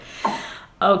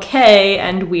Okay,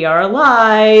 and we are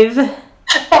live.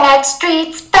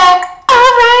 Backstreet's back,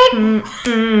 alright.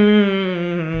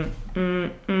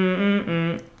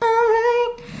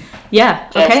 Alright. Yeah,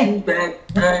 okay.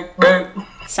 Back.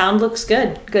 Sound looks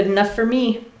good. Good enough for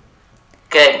me.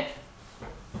 Good.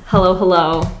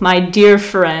 Hello, my dear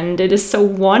friend. It is so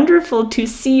wonderful to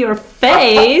see your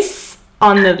face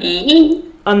on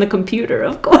the computer,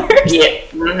 of course. Yeah.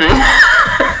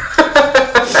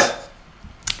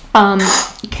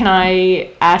 Can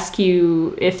I ask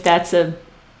you if that's a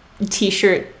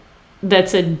t-shirt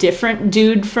that's a different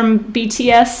dude from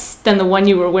BTS than the one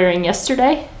you were wearing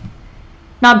yesterday?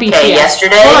 Not BTS. Okay,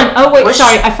 yesterday? Hold on. Oh, wait,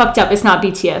 sorry. I fucked up. It's not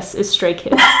BTS. It's Stray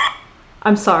Kids.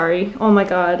 I'm sorry. Oh my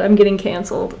god. I'm getting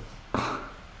canceled.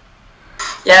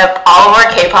 Yep, all of our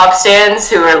K-pop stans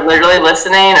who are literally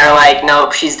listening are like,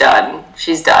 nope, she's done.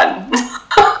 She's done.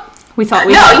 We thought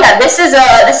we... This is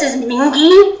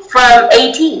Mingi from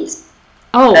ATEEZ.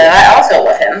 Oh. I also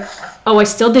love him. Oh, I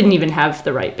still didn't even have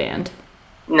the right band.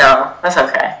 No, that's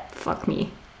okay. Fuck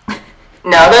me.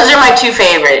 No, those are my two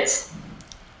favorites.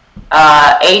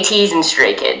 ATEEZ and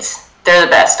Stray Kids. They're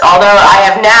the best. Although I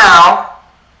have now,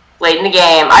 late in the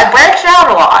game, I've branched out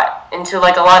a lot into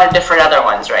like a lot of different other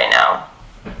ones right now.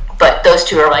 But those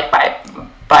two are like by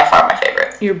far my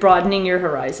favorite. You're broadening your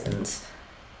horizons.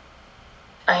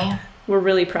 I am. We're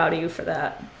really proud of you for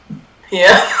that.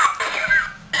 Yeah.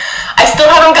 I still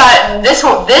haven't got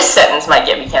this sentence might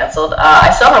get me canceled. I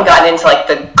still haven't gotten into like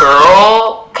the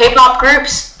girl K-pop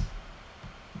groups.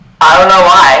 I don't know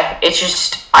why.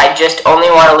 I just only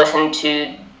want to listen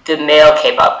to the male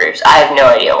K-pop groups. I have no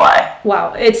idea why.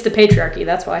 Wow, it's the patriarchy,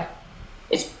 that's why.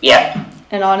 Yeah.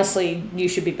 And honestly, you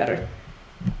should be better.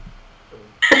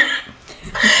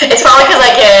 It's probably because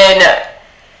I can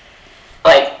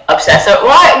obsess over...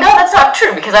 Well, no, that's not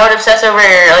true, because I would obsess over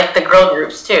like the girl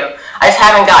groups too. I just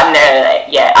haven't gotten there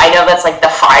yet. I know that's like the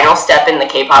final step in the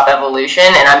K-pop evolution,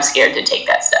 and I'm scared to take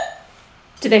that step.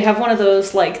 Do they have one of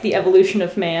those, like, the evolution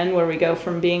of man, where we go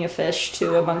from being a fish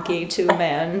to a monkey to a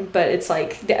man, but it's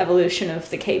like the evolution of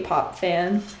the K-pop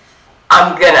fan?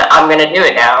 I'm gonna do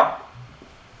it now.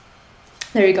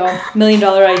 There you go. $1 million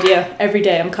idea. Every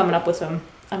day I'm coming up with them.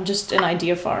 I'm just an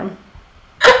idea farm.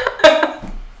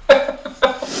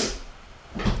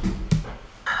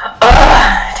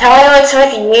 Tell me what's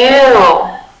with you.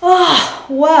 Oh,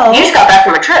 well. You just got back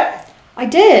from a trip. I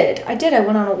did. I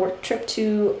went on a work trip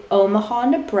to Omaha,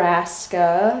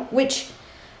 Nebraska, which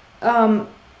a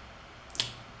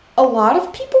lot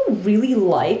of people really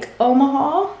like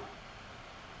Omaha.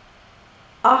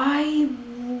 I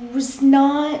was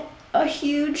not a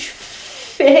huge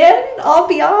fan, I'll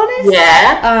be honest.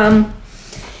 Yeah?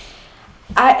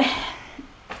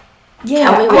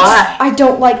 Tell me why. I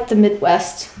don't like the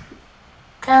Midwest.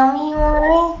 Tell me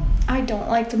why. I don't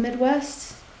like the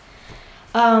Midwest.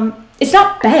 It's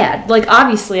not bad. Like,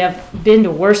 obviously, I've been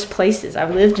to worse places.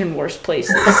 I've lived in worse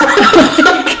places.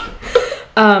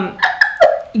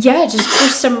 Just for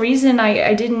some reason,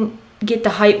 I didn't get the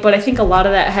hype, but I think a lot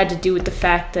of that had to do with the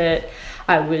fact that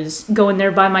I was going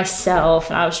there by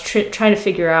myself, and I was trying to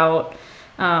figure out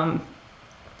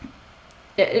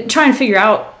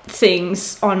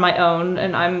things on my own,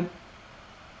 and I'm,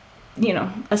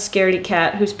 a scaredy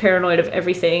cat who's paranoid of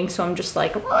everything, so I'm just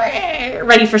like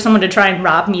ready for someone to try and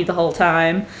rob me the whole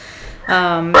time.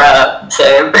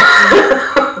 Same.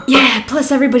 Yeah,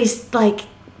 plus everybody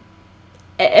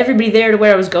there to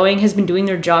where I was going has been doing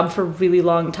their job for a really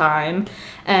long time,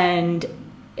 and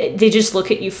they just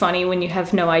look at you funny when you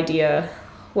have no idea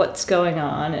what's going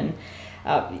on, and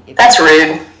that's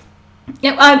rude.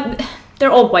 Yeah,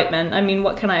 they're old white men. I mean,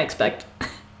 what can I expect?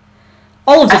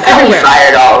 All of them, I thought everywhere. You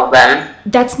fired all of them.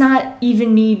 That's not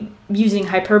even me using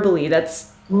hyperbole.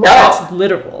 That's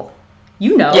literal.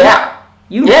 You know. Yeah.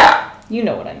 You know. Yeah. You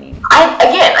know what I mean.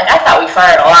 I thought we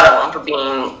fired a lot of them for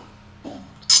being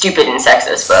stupid and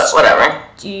sexist, but whatever.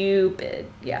 Stupid.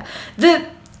 Yeah.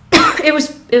 It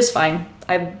was fine.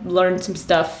 I learned some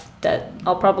stuff that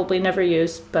I'll probably never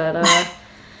use, but yeah.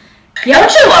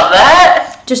 Don't you love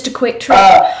that? Just a quick trip.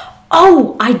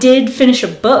 I did finish a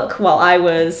book while I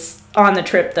was on the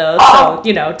trip, though, so,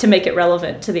 to make it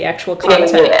relevant to the actual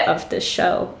content of this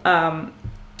show.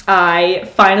 I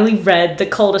finally read The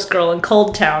Coldest Girl in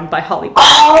Cold Town by Holly Black.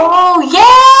 Oh,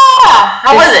 yeah!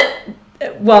 How was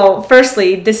it? Well,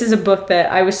 firstly, this is a book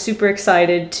that I was super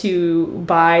excited to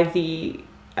buy the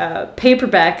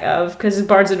paperback of, because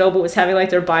Barnes & Noble was having,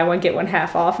 their buy one, get one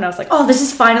half off, and I was like, oh, this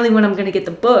is finally when I'm going to get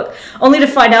the book, only to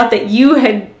find out that you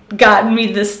had gotten me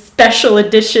this special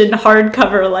edition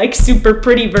hardcover, super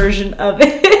pretty version of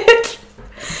it.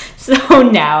 So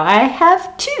now I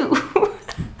have two.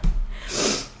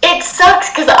 it sucks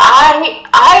because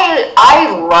I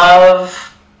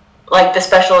love like the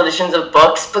special editions of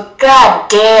books, but god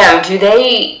damn, do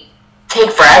they take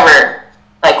forever?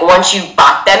 Like once you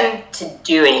bought them to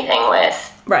do anything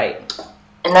with, Right.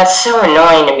 and that's so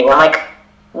annoying to me. I'm like,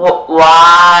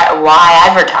 why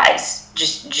advertise?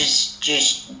 Just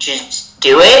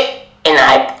do it, and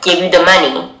I give you the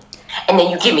money, and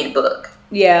then you give me the book.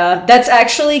 Yeah, that's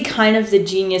actually kind of the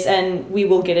genius, and we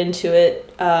will get into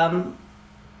it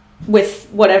with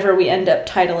whatever we end up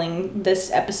titling this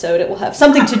episode. It will have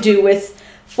something to do with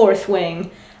Fourth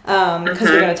Wing, because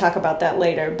we're going to talk about that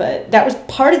later. But that was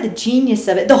part of the genius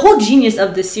of it. The whole genius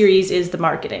of the series is the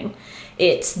marketing.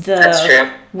 It's That's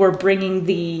true. We're bringing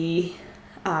the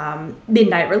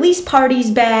midnight release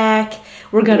parties back.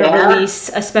 We're going to release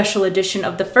a special edition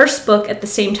of the first book at the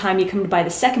same time you come to buy the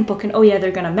second book, and oh yeah,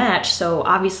 they're going to match, so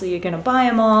obviously you're going to buy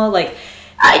them all. Like,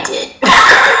 I did.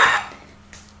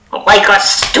 Like a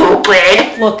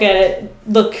stupid. Look at it.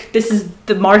 Look, this is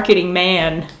the marketing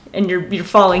man, and you're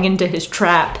falling into his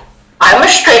trap. I'm a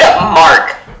straight up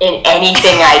mark in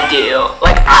anything I do.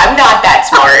 Like, I'm not that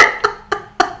smart.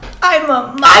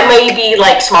 I may be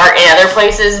like smart in other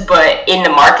places, but in the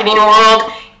marketing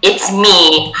world, it's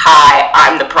me. Hi,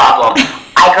 I'm the problem.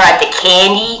 I grab the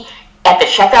candy at the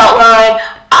checkout line.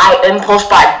 I impulse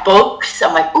buy books.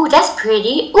 I'm like, ooh, that's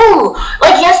pretty. Ooh,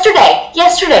 like yesterday,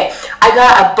 I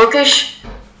got a bookish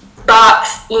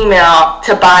box email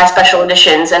to buy special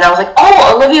editions, and I was like,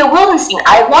 oh, Olivia Wildenstein,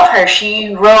 I love her.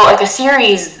 She wrote like a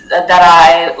series that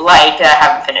I like that I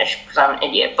haven't finished because I'm an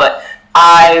idiot, but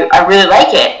I really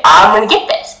like it. I'm gonna get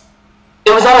this.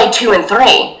 It was only 2 and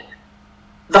 3.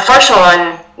 The first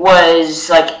one was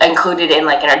like included in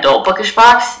like an adult bookish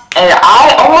box, and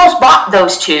I almost bought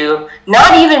those 2,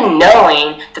 not even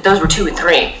knowing that those were 2 and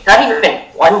 3. Not even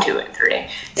 1, 2, and 3. Yeah.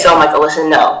 So I'm like, listen,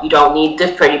 no, you don't need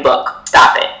this pretty book.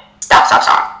 Stop it.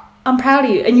 Stop. I'm proud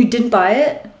of you. And you didn't buy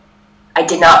it? I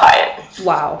did not buy it.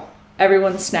 Wow.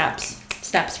 Everyone snaps.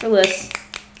 Snaps for Liz.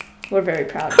 We're very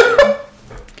proud of you.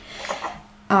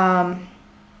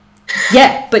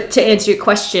 Yeah, but to answer your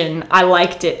question, I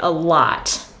liked it a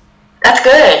lot. That's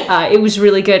good. It was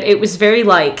really good. It was very,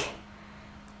 like,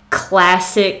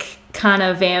 classic kind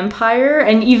of vampire.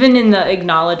 And even in the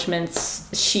acknowledgments,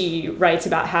 she writes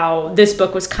about how this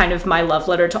book was kind of my love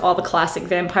letter to all the classic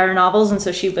vampire novels. And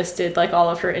so she listed, like, all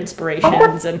of her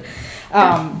inspirations. And,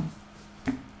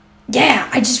 yeah,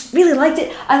 I just really liked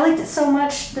it. I liked it so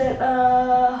much that,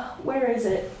 where is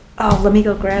it? Oh, let me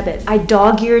go grab it. I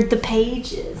dog-eared the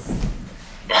pages.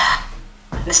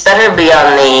 This better be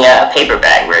on the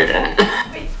paperback version.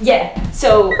 Yeah,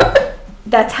 so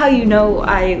that's how you know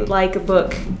I like a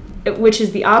book, which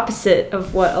is the opposite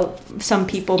of what some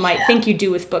people might think you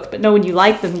do with books. But no, when you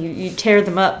like them, you tear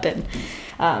them up and,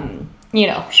 and you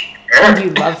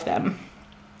love them.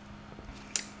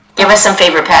 Give us some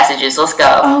favorite passages. Let's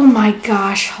go. Oh my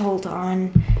gosh, hold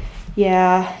on.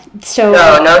 Yeah, so...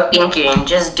 No thinking,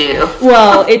 just do.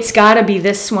 Well, it's gotta be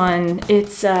this one.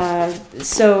 It's,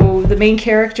 so the main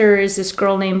character is this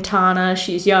girl named Tana.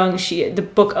 She's young. The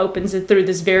book opens it through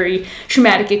this very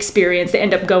traumatic experience. They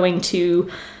end up going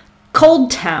to Cold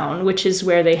Town, which is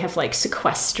where they have, like,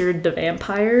 sequestered the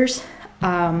vampires,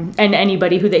 and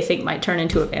anybody who they think might turn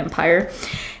into a vampire.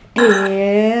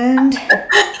 And...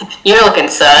 You're looking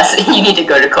sus. You need to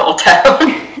go to Cold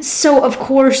Town. So, of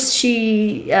course,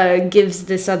 she gives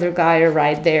this other guy a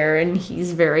ride there, and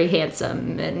he's very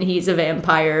handsome, and he's a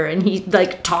vampire, and he,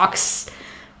 like, talks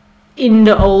in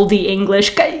the oldie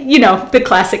English, the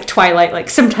classic Twilight,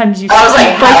 like, sometimes you... I was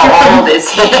like, how old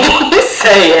is he?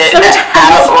 Say it.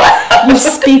 Sometimes you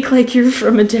speak like you're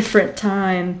from a different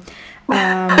time.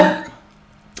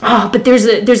 But there's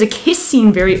a kiss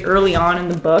scene very early on in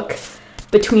the book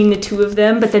between the two of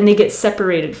them, but then they get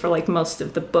separated for like most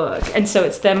of the book, and so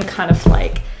it's them kind of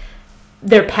like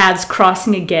their paths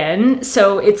crossing again.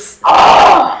 So it's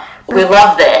we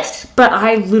love this. But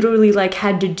I literally like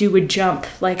had to do a jump,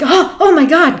 like oh my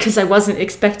god, because I wasn't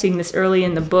expecting this early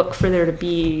in the book for there to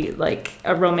be like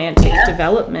a romantic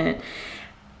development.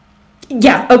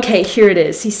 Yeah, okay, here it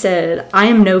is. He said, "I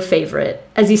am no favorite."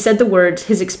 As he said the words,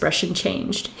 his expression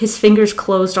changed. His fingers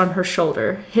closed on her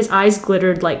shoulder. His eyes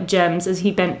glittered like gems as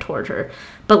he bent toward her.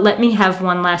 "But let me have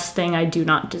one last thing I do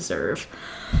not deserve."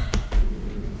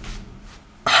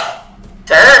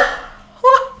 Sir?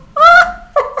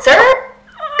 Sir?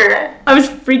 I was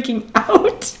freaking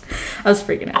out.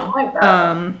 Oh my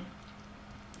god.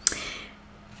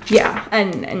 Yeah,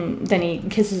 and then he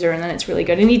kisses her, and then it's really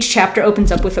good. And each chapter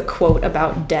opens up with a quote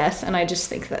about death, and I just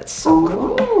think that's so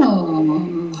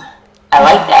cool. I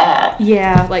like that.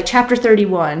 Yeah, like chapter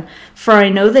 31. For I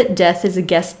know that death is a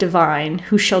guest divine,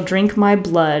 who shall drink my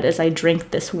blood as I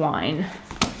drink this wine.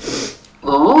 Ooh,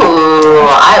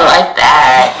 I like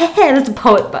that. That's a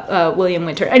poet, William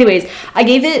Winter. Anyways, I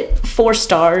gave it 4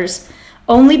 stars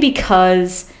only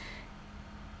because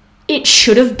it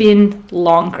should have been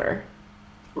longer.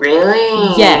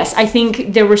 Really? Yes, I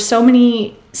think there were so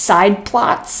many side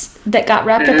plots that got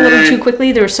wrapped up a little too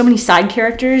quickly. There were so many side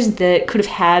characters that could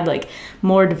have had like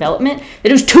more development. That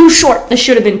it was too short. This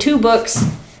should have been 2 books.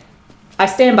 I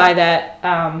stand by that.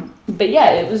 But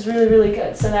yeah, it was really, really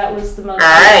good. So that was the most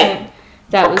recent.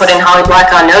 That was putting Holly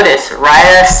Black on notice. Write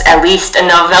us at least a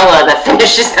novella that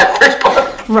finishes that first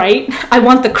book. Right? I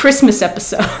want the Christmas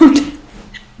episode.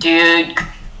 Dude,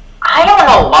 I don't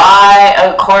know why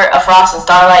A Court of Frost and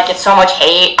Starlight gets so much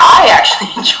hate. I actually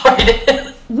enjoyed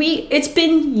it. It's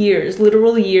been years,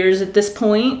 literal years at this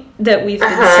point, that we've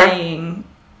been saying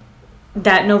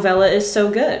that novella is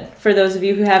so good. For those of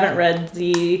you who haven't read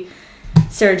the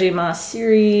Sarah J. Maas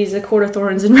series, A Court of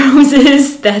Thorns and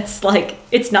Roses, that's like,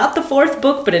 it's not the 4th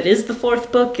book, but it is the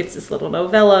 4th book. It's this little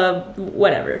novella,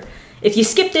 whatever. If you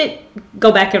skipped it,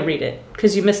 go back and read it,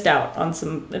 because you missed out on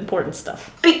some important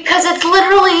stuff. Because it's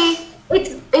literally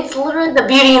the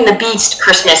Beauty and the Beast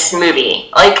Christmas movie.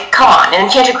 Like, come on, an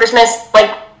Enchanted Christmas,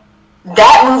 like,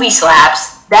 that movie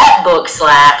slaps, that book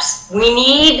slaps. We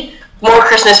need more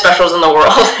Christmas specials in the world,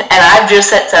 and I've just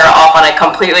set Sarah off on a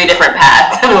completely different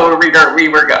path than where we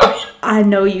were going. I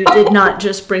know you did not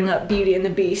just bring up Beauty and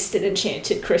the Beast and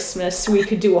Enchanted Christmas. We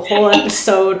could do a whole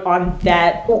episode on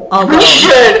that alone. We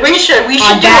should do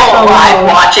a live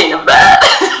watching of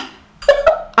that.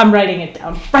 I'm writing it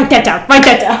down. Write that down. Write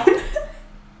that down.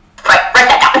 Write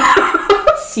that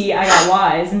down. See, I got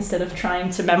wise. Instead of trying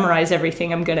to memorize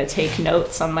everything, I'm going to take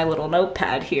notes on my little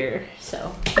notepad here.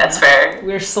 So that's fair.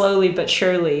 We're slowly but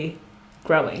surely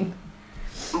growing.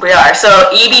 We are. So,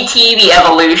 EBT, the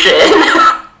evolution.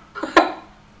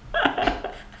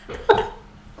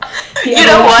 You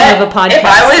know what? If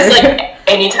I was like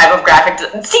any type of graphic,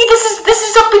 see, this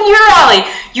is up in your alley.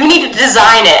 You need to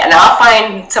design it, and I'll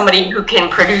find somebody who can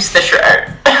produce the shirt.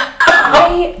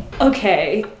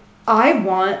 I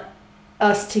want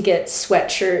us to get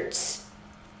sweatshirts,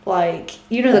 like,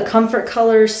 you know, the Comfort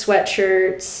Color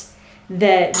sweatshirts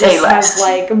that just have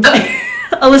like.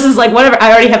 Alyssa's like, whatever.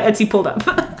 I already have Etsy pulled up.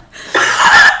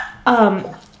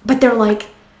 But they're like,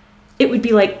 it would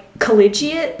be like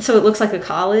collegiate, so it looks like a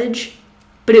college,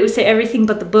 but it would say everything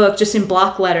but the book, just in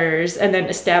block letters, and then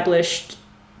established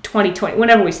 2020,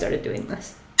 whenever we started doing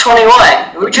this.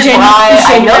 21, which is why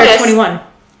I noticed. 21.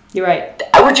 You're right.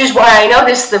 Which is why I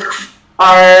noticed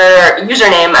our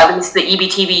username, at least the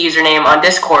EBTV username on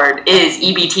Discord, is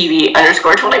EBTV_21.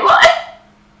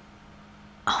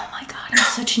 Oh my god, I'm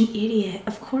such an idiot.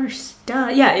 Of course. Duh.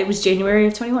 Yeah, it was January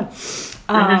of 21.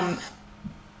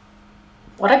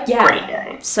 What a great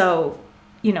day. So,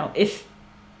 you know, if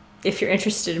you're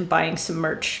interested in buying some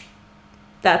merch,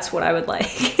 that's what I would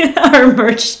like our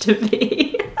merch to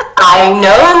be. I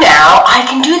know now. I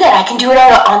can do that. I can do it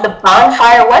on the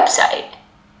Bonfire website.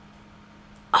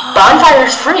 Oh,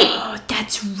 Bonfire's free. Oh,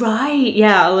 that's right.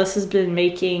 Yeah, Alyssa's been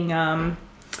making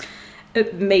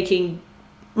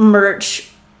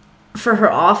merch for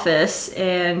her office,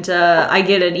 and I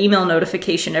get an email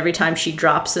notification every time she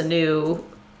drops a new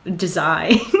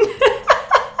design.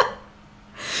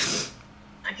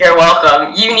 You're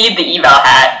welcome. You need the eval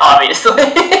hat, obviously.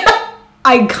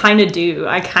 I kind of do.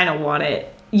 I kind of want it.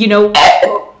 You know, now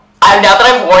that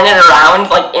I've worn it around,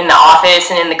 like in the office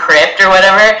and in the crypt or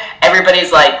whatever,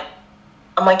 everybody's like,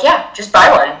 I'm like, yeah, just buy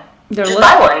one.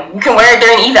 Buy one. You can wear it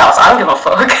during evals. I don't give a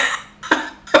fuck.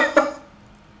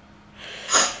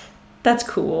 That's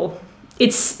cool.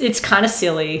 It's kind of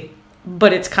silly,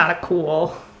 but it's kind of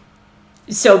cool.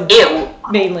 So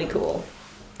mainly cool.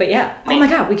 But yeah. Oh my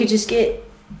god, we could just get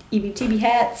EBTB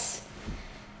hats.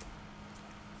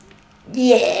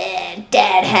 Yeah,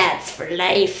 dad hats for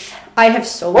life. I have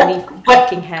so many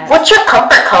fucking hats. What's your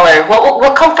comfort color?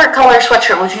 What comfort color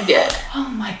sweatshirt would you get? Oh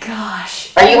my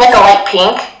gosh. Are you like a light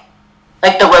pink?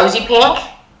 Like the rosy pink?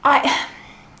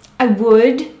 I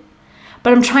would,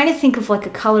 but I'm trying to think of like a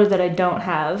color that I don't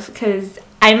have, because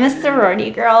I'm a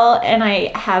sorority girl and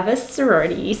I have a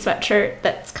sorority sweatshirt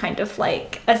that's kind of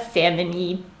like a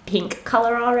salmon-y pink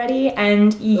color already,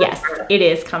 and yes, it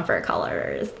is comfort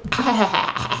colors.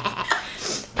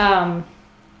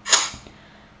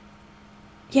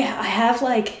 Yeah, I have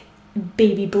like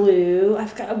baby blue.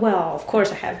 Of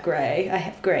course I have gray. I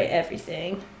have gray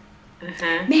everything.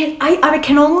 Mm-hmm. Man, I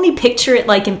can only picture it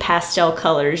like in pastel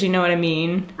colors, you know what I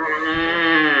mean?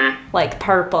 Mm-hmm. Like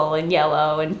purple and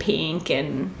yellow and pink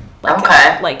and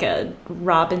Like a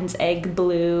robin's egg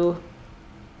blue.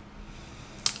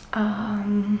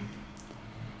 My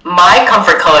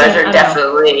comfort colors are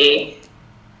definitely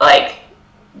like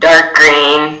dark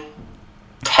green,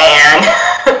 tan,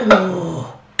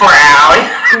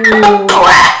 brown,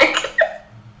 black.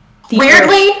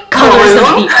 Weirdly, colors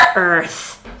maroon. of the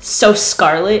earth. So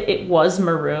scarlet, it was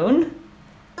maroon.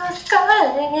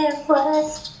 Scarlet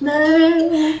was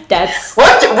maroon. That's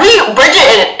what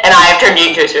Bridget and I have turned you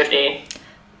into a Swiftie.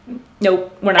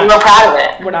 Nope, we're not. I'm real proud of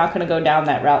it. We're not going to go down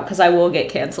that route because I will get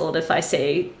canceled if I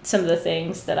say some of the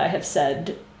things that I have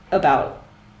said about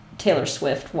Taylor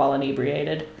Swift while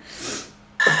inebriated.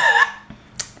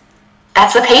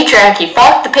 That's the patriarchy.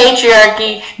 Fuck the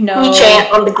patriarchy. No. He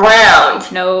chant on the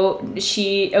ground. No,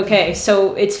 okay,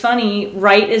 so it's funny,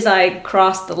 right as I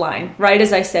crossed the line, right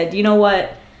as I said, you know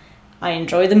what, I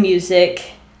enjoy the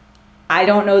music, I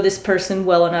don't know this person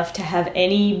well enough to have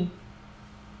any,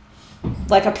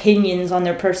 like, opinions on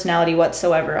their personality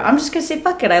whatsoever. I'm just gonna say,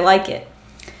 fuck it, I like it.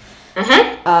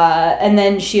 Mm-hmm. And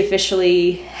then she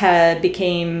officially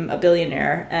became a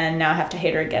billionaire, and now I have to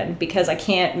hate her again because I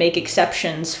can't make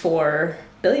exceptions for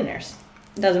billionaires.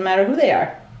 It doesn't matter who they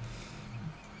are.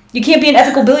 You can't be an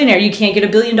ethical billionaire. You can't get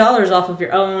 $1 billion off of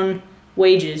your own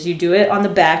wages. You do it on the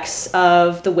backs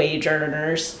of the wage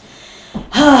earners.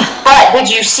 But did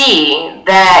you see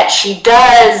that she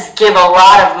does give a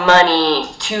lot of money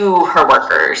to her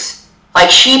workers? Like,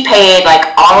 she paid,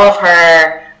 like, all of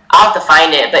her... I'll have to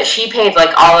find it, but she paid,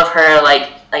 like, all of her, like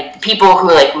the people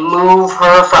who, like, move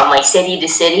her from, like, city to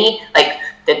city, like,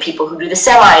 the people who do the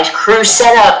semis, crew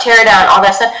setup, tear down, all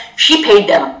that stuff. She paid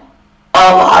them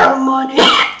a lot of money.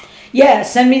 Yeah,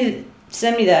 send me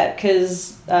that,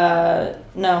 because,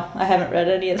 no, I haven't read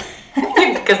any of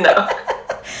that. Because no.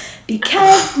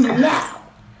 Because no.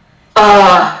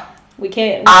 We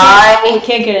can't get into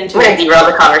it. We're going to derail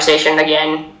the conversation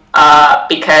again,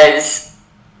 because...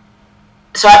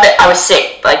 So I was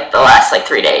sick, like, the last, like,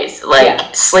 3 days.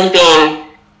 Like, sleeping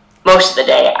most of the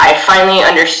day. I finally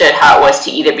understood how it was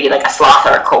to either be, like, a sloth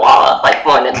or a koala. Like,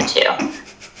 one of the two.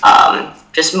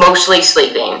 Just mostly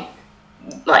sleeping.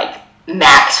 Like,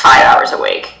 max 5 hours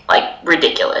awake. Like,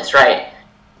 ridiculous, right?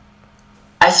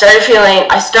 I started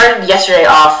yesterday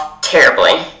off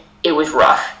terribly. It was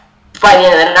rough. By the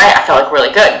end of the night, I felt, like,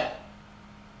 really good.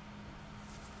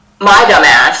 My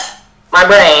dumbass... My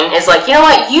brain is like, you know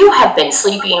what? You have been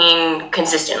sleeping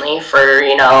consistently for,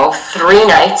 3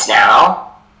 nights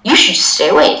now. You should just stay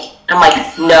awake. I'm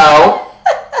like, no.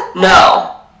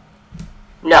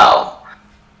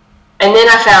 And then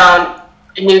I found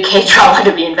a new K-drama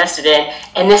to be invested in.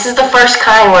 And this is the first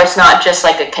kind where it's not just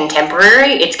like a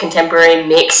contemporary. It's contemporary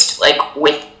mixed like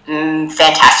with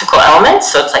fantastical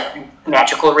elements. So it's like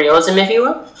magical realism, if you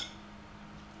will.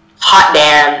 Hot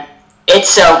damn. It's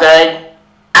so good.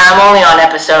 I'm only on I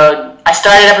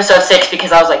started episode 6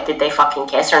 because I was like, did they fucking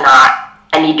kiss or not?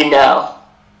 I need to know.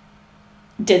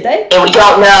 Did they? And we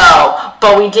don't know.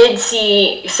 But we did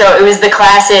see, so it was the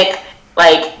classic,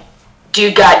 like,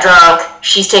 dude got drunk,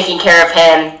 she's taking care of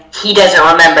him, he doesn't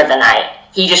remember the night.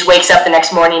 He just wakes up the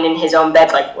next morning in his own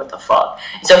bed like, what the fuck?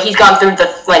 So he's gone through the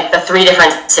 3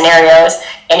 different scenarios,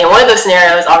 and in one of those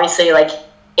scenarios, obviously, like,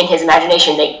 in his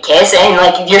imagination, they kiss, and,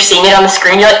 like, you're seeing it on the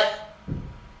screen, you're like,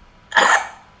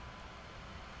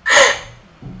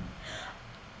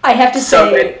 I have to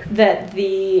say that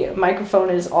the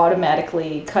microphone is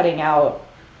automatically cutting out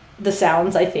the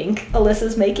sounds I think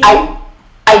Alyssa's making. I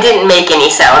didn't make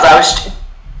any sounds. I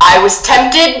was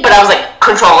tempted, but I was like,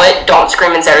 control it, don't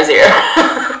scream in Sarah's ear.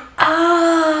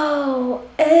 Oh,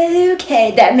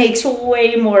 okay. That makes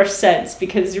way more sense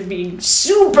because you're being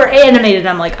super animated.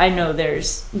 I'm like, I know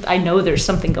there's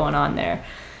something going on there.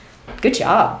 Good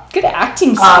job. Good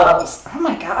acting skills. Oh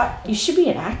my god. You should be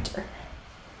an actor.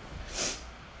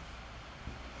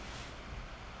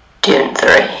 Dune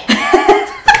 3.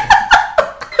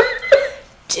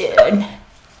 Dune.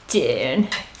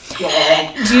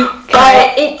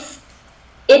 But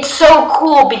it's so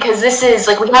cool because this is,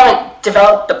 like, we haven't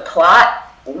developed the plot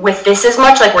with this as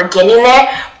much, like, we're getting there,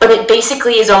 but it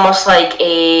basically is almost like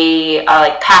a,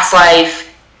 like, past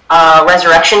life,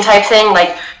 resurrection type thing,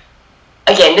 like,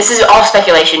 again, this is all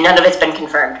speculation, none of it's been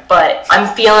confirmed, but I'm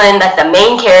feeling that the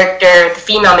main character, the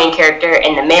female main character,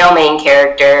 and the male main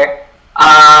character,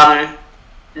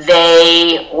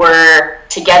 they were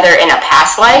together in a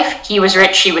past life. He was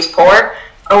rich, she was poor,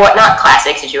 or whatnot,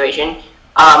 classic situation.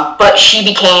 But she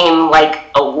became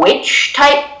like a witch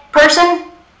type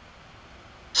person.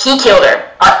 He killed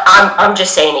her. I'm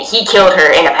just saying it. He killed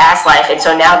her in a past life, and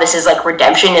so now this is like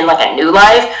redemption in like a new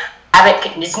life.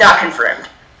 It's not confirmed,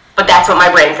 but that's what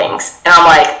my brain thinks, and I'm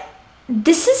like,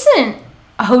 This isn't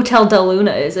Hotel Del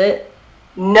Luna, is it?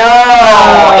 No,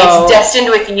 Oh. it's Destined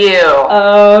with You.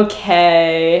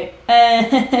 Okay.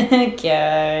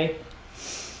 Okay.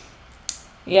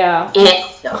 Yeah.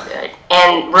 It's so good.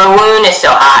 And Rawoon is so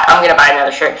hot. I'm gonna buy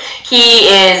another shirt. He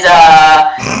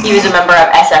was a member of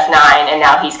SF9, and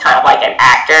now he's kind of like an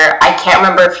actor. I can't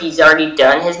remember if he's already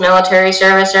done his military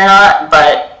service or not,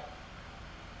 but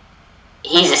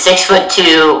he's a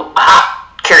 6'2"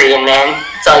 hot Korean man.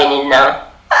 That's all you need to know.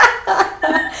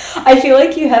 I feel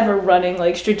like you have a running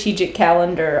like strategic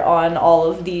calendar on all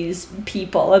of these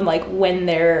people and like when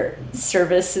their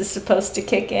service is supposed to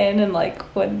kick in and like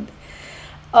when.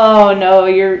 Oh no,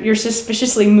 you're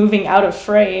suspiciously moving out of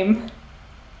frame.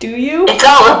 Do you? It's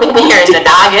all up in here in the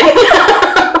noggin.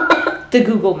 The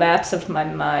Google Maps of my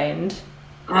mind.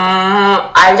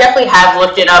 I definitely have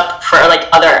looked it up for like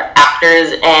other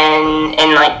actors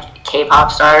and like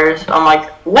K-pop stars. I'm like,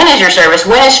 when is your service?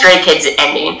 When is Stray Kids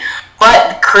ending?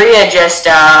 But Korea just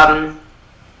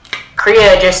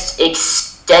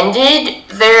extended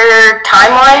their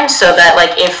timeline so that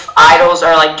like if idols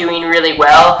are like doing really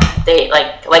well, they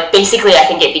like basically I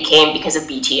think it became because of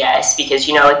BTS, because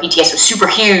you know like BTS was super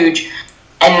huge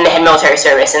and they had military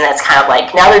service, and that's kind of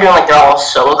like now they're doing like they're all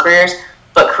solo careers,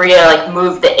 but Korea like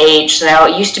moved the age, so now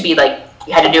it used to be like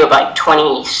you had to do it by like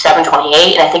 27,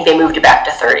 28, and I think they moved it back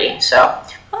to 30, so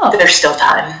there's still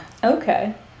time.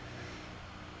 Okay.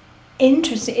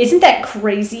 Interesting. Isn't that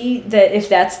crazy that if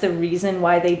that's the reason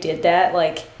why they did that,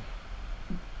 like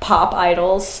pop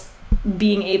idols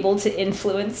being able to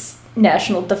influence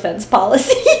national defense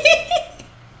policy?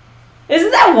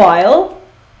 Isn't that wild?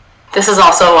 This is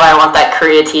also why I want that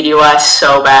Korea TDY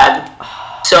so bad.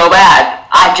 So bad.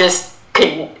 I just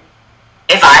could,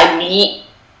 if I meet...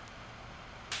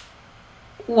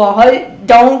 Well,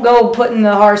 don't go putting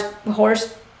the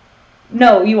horse...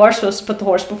 No, you are supposed to put the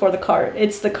horse before the cart.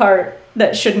 It's the cart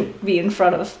that shouldn't be in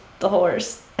front of the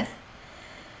horse.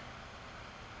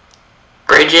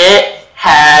 Bridget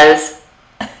has...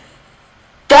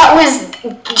 That was... Do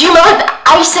you remember that?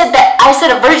 I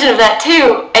said a version of that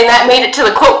too, and that made it to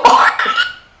the quote board.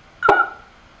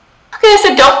 Okay, I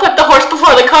said, don't put the horse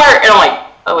before the cart, and I'm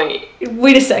like, oh wait.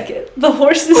 Wait a second. The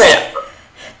horse is... Wait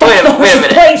the horse's a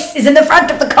minute. place is in the front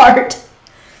of the cart.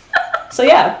 So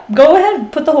yeah, go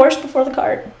ahead, put the horse before the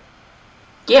cart.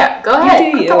 Yeah, go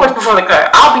ahead. Put the horse before the cart.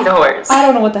 I'll be the horse. I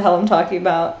don't know what the hell I'm talking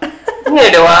about.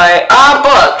 Neither do I.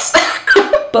 Books.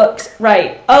 Books,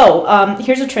 right. Oh,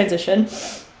 here's a transition.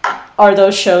 Are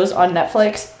those shows on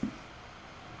Netflix?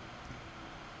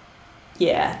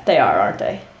 Yeah, they are, aren't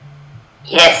they?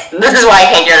 Yes, this is why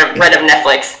I can't get rid of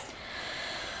Netflix.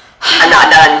 I'm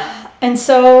not done. And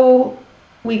so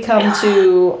we come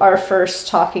to our first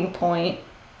talking point.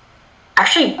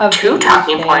 Actually, of two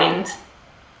talking evening. points.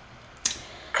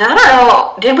 Cause I don't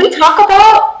know. Did we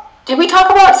talk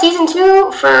about season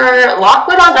 2 for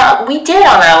Lockwood on that? We did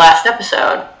on our last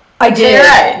episode. I did.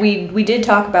 Right. We did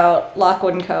talk about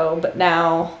Lockwood & Co., but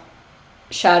now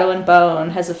Shadow and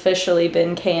Bone has officially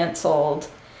been canceled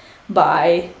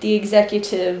by the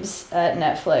executives at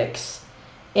Netflix.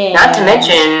 And not to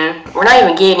mention, we're not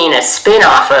even getting a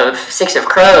spin-off of Six of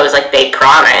Crows like they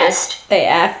promised. They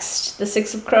axed the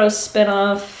Six of Crows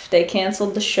spinoff. They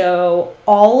canceled the show.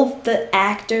 All of the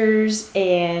actors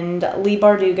and Lee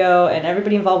Bardugo and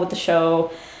everybody involved with the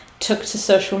show took to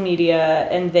social media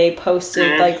and they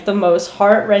posted like the most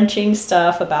heart-wrenching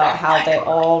stuff about how they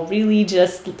all really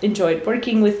just enjoyed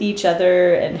working with each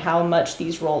other and how much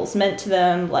these roles meant to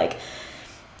them. Like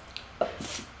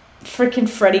freaking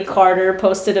Freddie Carter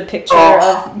posted a picture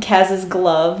of Kaz's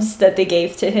gloves that they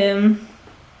gave to him.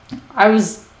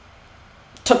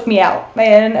 Took me out,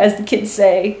 man, as the kids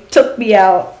say. Took me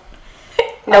out.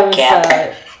 No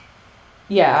cap.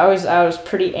 I was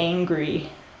pretty angry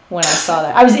when I saw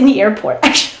that. I was in the airport,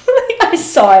 actually. I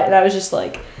saw it and I was just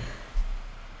like,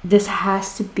 this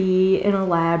has to be an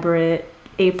elaborate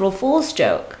April Fool's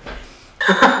joke.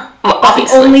 The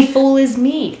only fool is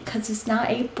me, because it's not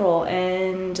April,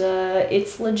 and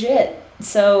it's legit.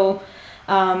 So,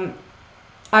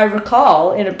 I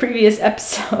recall in a previous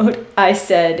episode, I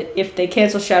said, if they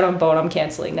cancel Shadow and Bone, I'm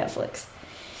canceling Netflix.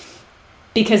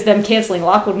 Because them canceling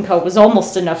Lockwood & Co. was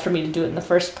almost enough for me to do it in the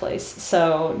first place.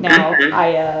 So now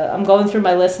I'm going through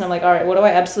my list, and I'm like, all right, what do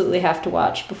I absolutely have to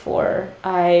watch before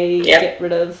I get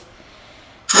rid of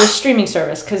this streaming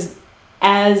service? Because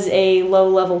as a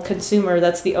low-level consumer,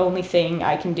 that's the only thing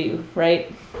I can do,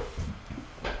 right?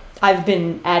 I've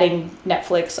been adding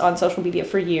Netflix on social media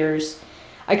for years.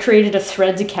 I created a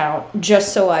Threads account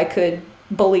just so I could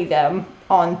bully them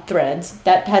on Threads.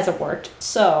 That hasn't worked.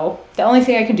 So the only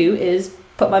thing I can do is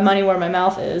put my money where my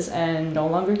mouth is and no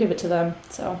longer give it to them.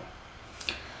 So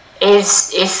Is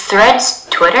Threads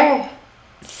Twitter?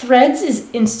 Threads is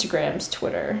Instagram's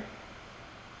Twitter.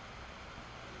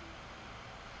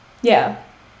 Yeah.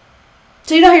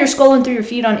 So you know how you're scrolling through your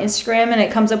feed on Instagram and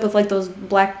it comes up with like those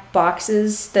black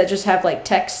boxes that just have like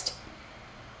text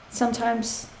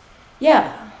sometimes?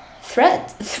 Yeah.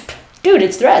 Threads. Dude,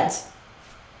 it's Threads.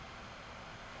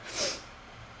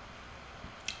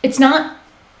 It's not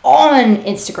on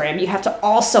Instagram. You have to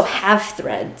also have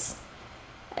Threads.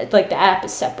 Like the app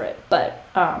is separate, but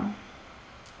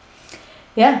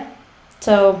yeah.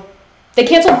 So they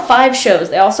canceled 5 shows.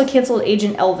 They also canceled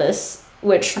Agent Elvis,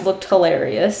 which looked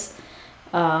hilarious.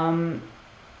 And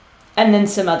then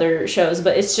some other shows,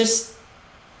 but it's just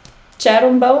Shadow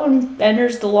and Bone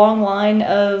enters the long line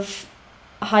of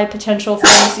high potential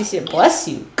fantasy. Bless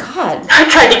you, God. I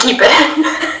tried to keep it.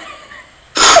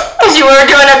 Because you were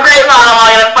doing a great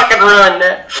monologue and I fucking ruined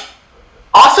it.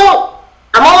 Also,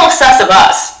 I'm a little obsessed with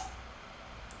Us.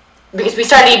 Because we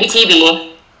started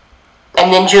EBTV,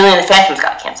 and then Julian and the Phantoms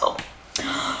got canceled.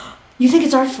 You think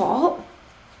it's our fault?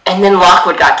 And then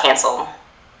Lockwood got canceled.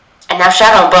 And now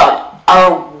Shadow and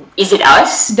Bone. Is it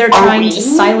us? They're trying to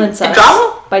silence us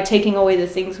by taking away the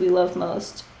things we love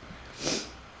most.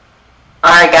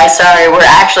 Alright guys, sorry, we're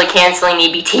actually canceling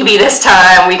EBTV this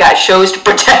time. We got shows to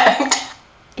protect.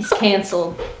 It's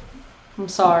canceled. I'm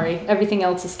sorry. Everything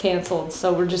else is canceled,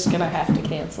 so we're just gonna have to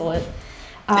cancel it.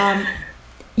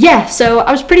 Yeah, so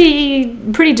I was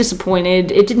pretty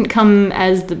disappointed. It didn't come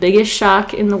as the biggest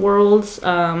shock in the world,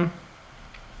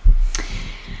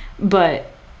 but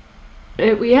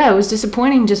it was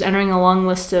disappointing just entering a long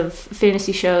list of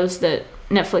fantasy shows that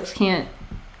Netflix can't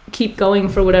keep going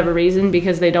for whatever reason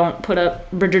because they don't put up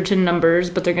Bridgerton numbers,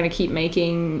 but they're going to keep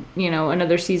making,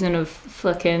 another season of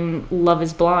fucking Love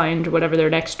is Blind, or whatever their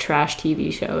next trash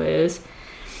TV show is.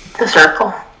 The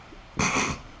Circle.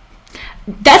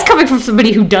 That's coming from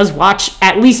somebody who does watch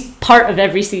at least part of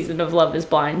every season of Love is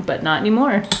Blind, but not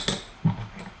anymore.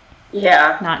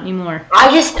 Yeah. Not anymore.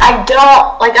 I know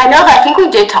that I think we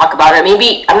did talk about it.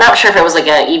 Maybe, I'm not sure if it was like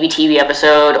an EBTV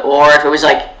episode or if it was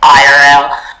like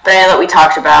IRL, but I know that we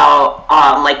talked about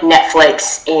like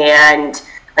Netflix and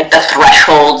like the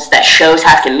thresholds that shows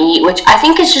have to meet, which I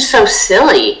think is just so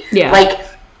silly. Yeah. Like,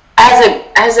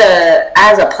 as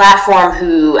a platform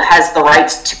who has the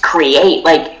rights to create,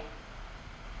 like,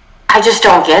 I just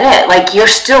don't get it. Like, you're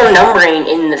still numbering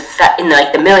in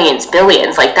the millions,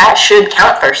 billions. Like, that should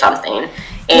count for something.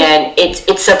 And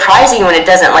it's surprising when it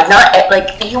doesn't. Like,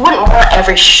 you wouldn't want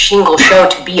every single show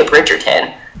to be a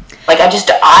Bridgerton. Like,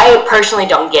 I personally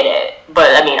don't get it.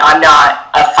 But, I mean, I'm not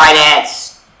a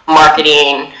finance,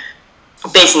 marketing,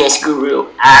 business guru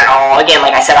at all. Again,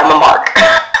 like I said, I'm a mark.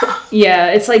 Yeah,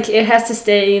 it's like it has to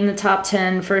stay in the top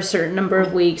 10 for a certain number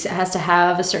of weeks. It has to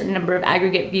have a certain number of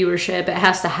aggregate viewership. It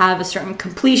has to have a certain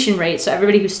completion rate. So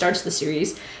everybody who starts the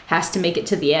series has to make it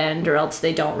to the end, or else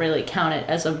they don't really count it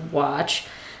as a watch.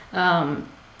 Yeah,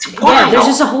 there's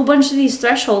just a whole bunch of these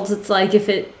thresholds. It's like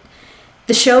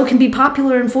the show can be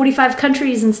popular in 45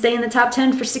 countries and stay in the top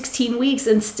 10 for 16 weeks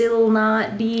and still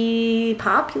not be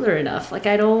popular enough. Like,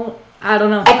 I don't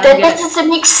know. That doesn't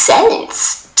make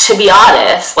sense, to be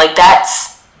honest. Like,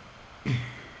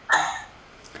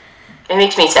 it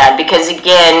makes me sad because,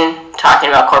 again, talking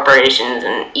about corporations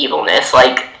and evilness,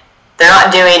 like, they're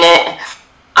not doing it.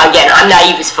 Again, I'm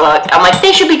naive as fuck. I'm like,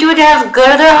 they should be doing it out of the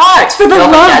good of their hearts. For the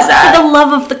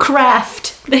love of the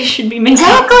craft. They should be making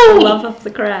it for the love of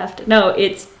the craft. No,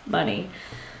 it's money.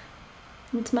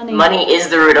 It's money. Money is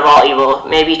the root of all evil.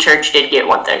 Maybe church did get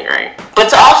one thing right,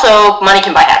 but also money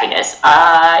can buy happiness.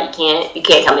 You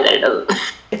can't tell me that it doesn't.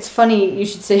 It's funny you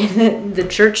should say that the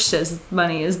church says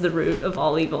money is the root of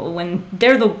all evil when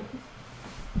they're the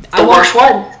worst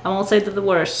one. I won't say they're the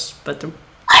worst, but they're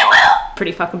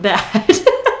pretty fucking bad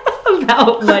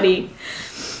about money.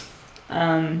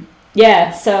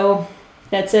 Yeah, so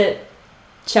that's it.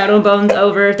 Shadow and Bone's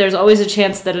over. There's always a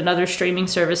chance that another streaming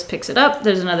service picks it up.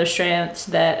 There's another chance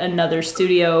that another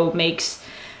studio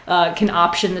can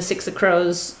option the Six of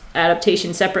Crows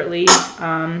adaptation separately.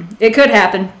 It could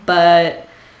happen, but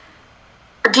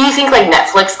do you think like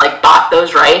Netflix like bought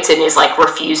those rights and is like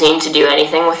refusing to do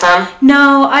anything with them?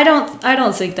 No, I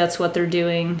don't think that's what they're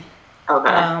doing.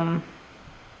 Okay.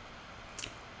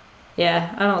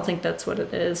 Yeah, I don't think that's what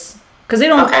it is. Because they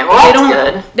don't. Okay, well,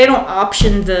 that's good. They don't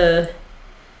option the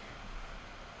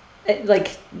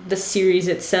series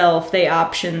itself. They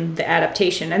option the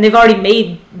adaptation, and they've already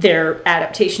made their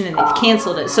adaptation and they've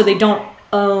canceled it. So they don't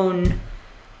own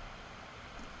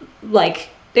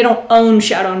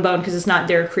Shadow and Bone because it's not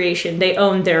their creation. They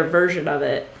own their version of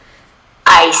it.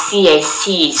 I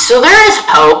see. So there is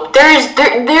hope.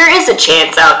 There is a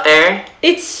chance out there.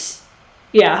 It's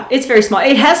very small.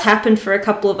 It has happened for a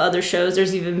couple of other shows.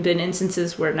 There's even been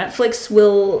instances where Netflix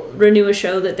will renew a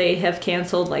show that they have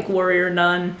canceled, like Warrior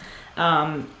Nun.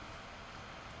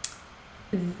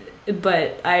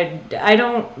 But I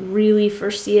don't really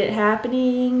foresee it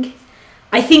happening.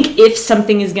 I think if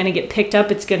something is going to get picked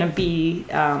up, it's going to be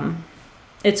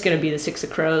The Six of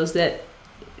Crows that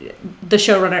the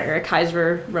showrunner Eric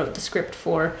Heiser wrote the script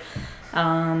for.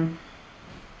 So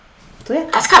yeah.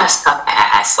 That's gotta suck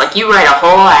ass. Like, you write a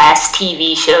whole ass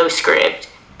TV show script,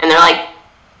 and they're like,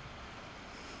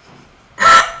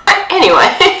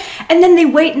 anyway. And then they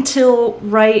wait until,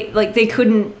 they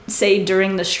couldn't say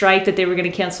during the strike that they were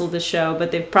going to cancel the show,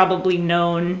 but they've probably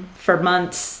known for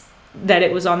months that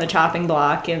it was on the chopping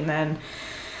block. And then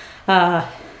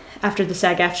after the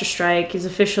SAG-AFTRA strike is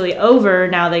officially over,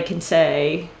 now they can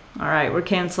say, all right, we're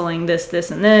canceling this,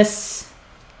 this, and this.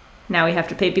 Now we have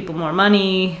to pay people more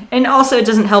money. And also it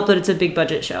doesn't help that it's a big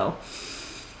budget show.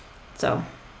 So.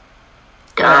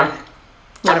 Dumb.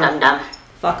 Dumb.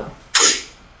 Fuck them.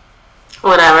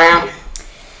 Whatever.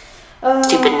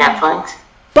 Stupid Netflix.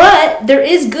 But there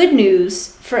is good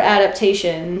news for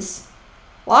adaptations.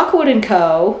 Lockwood &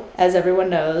 Co., as everyone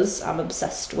knows, I'm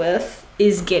obsessed with,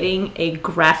 is getting a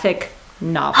graphic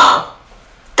novel.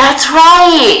 That's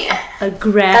right! A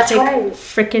graphic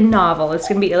freaking novel. It's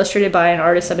going to be illustrated by an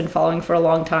artist I've been following for a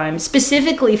long time,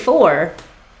 specifically for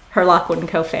her Lockwood &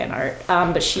 Co. fan art.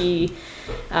 But she,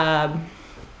 is going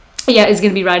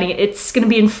to be writing it. It's going to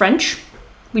be in French.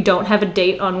 We don't have a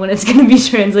date on when it's going to be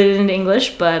translated into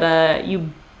English, but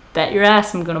you bet your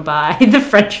ass I'm going to buy the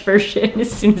French version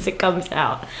as soon as it comes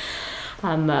out.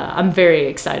 I'm very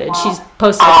excited. She's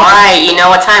posted. All right, you know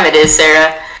what time it is,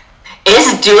 Sarah.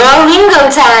 It's Duolingo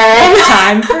time. It's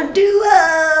time for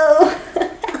Duo.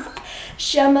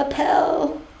 Je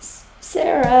m'appelle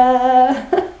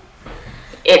Sarah.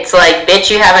 It's like,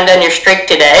 bitch, you haven't done your streak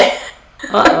today.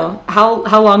 Uh-oh.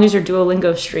 How long is your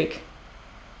Duolingo streak?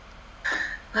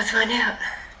 Let's find out.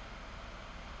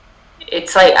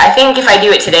 It's like, I think if I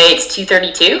do it today, it's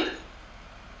 232.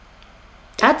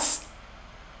 That's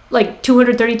like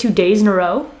 232 days in a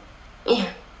row?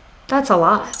 Yeah. That's a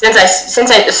lot.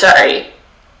 Sorry.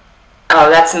 Oh,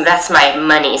 that's my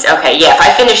monies. Okay, yeah, if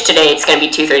I finish today, it's going to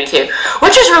be 232.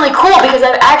 Which is really cool, because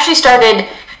I've actually started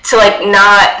to,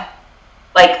 not,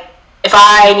 if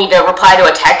I need to reply to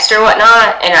a text or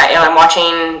whatnot, and I'm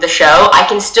watching the show, I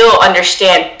can still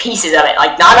understand pieces of it.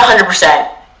 Not 100%.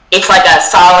 It's a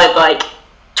solid,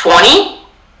 20,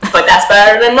 but that's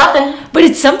better than nothing. But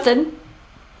it's something.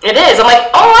 It is. I'm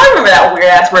like, oh, I remember that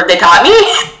weird-ass word they taught me.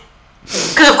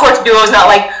 Because, of course, Duo's not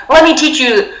let me teach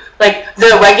you,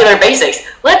 the regular basics.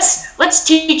 Let's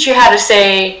teach you how to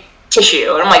say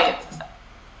tissue. And I'm like,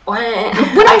 what?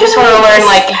 I just want to learn,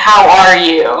 how are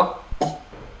you?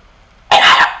 And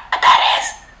I don't know what that is.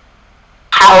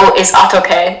 How is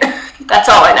autoke? That's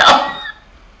all I know.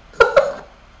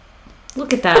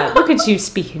 Look at that. Look at you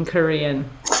speaking Korean.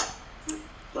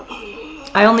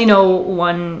 I only know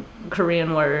one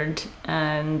Korean word,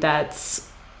 and that's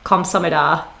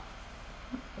감사합니다.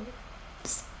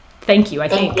 Thank you, I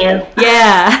think. Thank you.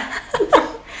 Yeah.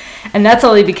 And that's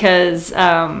only because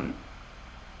I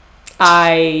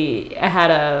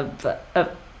had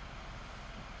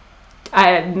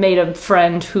I made a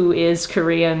friend who is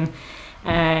Korean,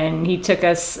 and he took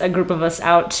a group of us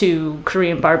out to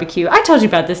Korean barbecue. I told you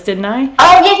about this, didn't I?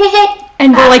 Oh, yeah.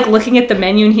 And we're looking at the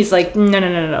menu, and he's like,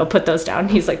 no, put those down.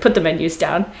 He's like, put the menus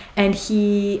down. And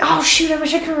oh shoot, I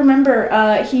wish I could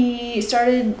remember. He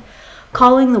started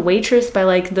calling the waitress by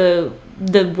the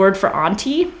word for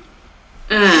auntie.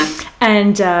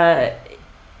 And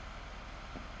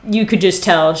you could just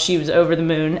tell she was over the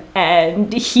moon,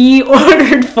 and he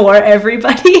ordered for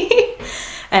everybody.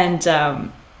 And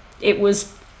it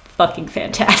was fucking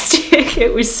fantastic.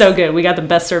 It was so good. We got the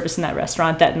best service in that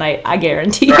restaurant that night, I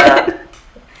guarantee it.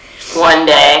 One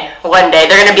day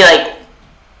they're gonna be like,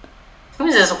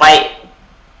 who's this white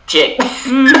chick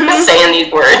saying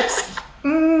these words?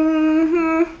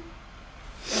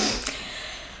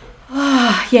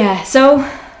 Yeah, so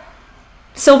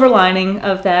silver lining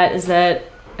of that is that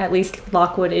at least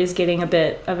Lockwood is getting a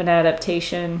bit of an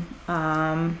adaptation.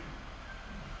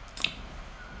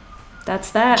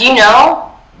 That's that. Do you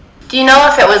know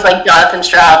if it was Jonathan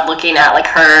Stroud looking at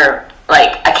her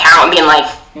account and being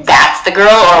that's the girl,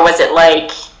 or was it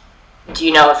do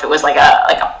you know if it was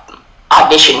a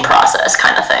audition process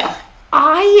kind of thing?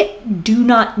 I do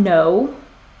not know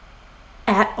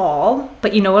at all,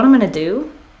 but you know what I'm gonna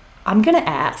do? I'm gonna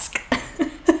ask.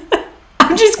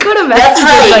 I'm just could have That's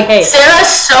right. like, hey. Sarah's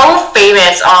so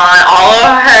famous on all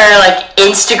of her like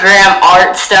Instagram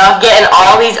art stuff, getting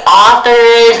all these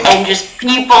authors and just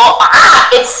people.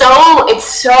 It's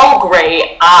so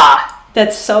great.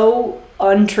 That's so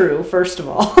untrue, first of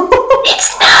all.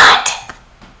 It's not.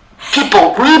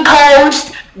 People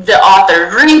repost, the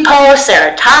author reposts,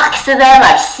 Sarah talks to them,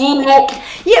 I've seen it.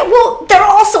 Yeah, well, they're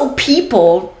also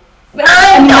people.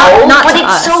 I know, not but to it's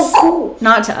us. so cool.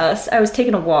 Not to us. I was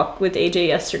taking a walk with AJ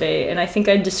yesterday, and I think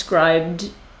I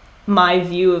described my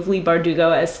view of Leigh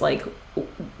Bardugo as, like,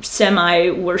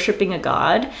 semi-worshipping a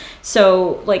god.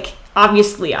 So, like,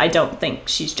 obviously I don't think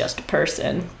she's just a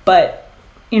person, but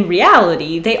in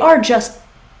reality, they are just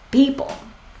people.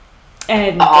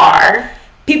 And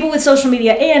people with social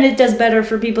media, and it does better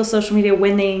for people's social media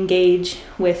when they engage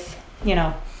with, you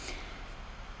know,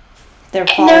 their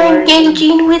followers. They're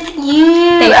engaging with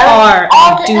you. They are.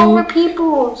 All I the do other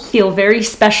people feel very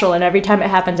special, and every time it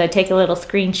happens, I take a little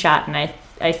screenshot and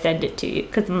I send it to you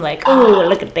because I'm like, oh,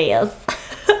 look at this.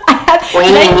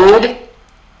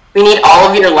 We need all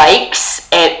of your likes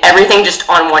and everything just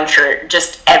on one shirt,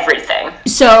 just everything.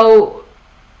 So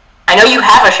I know you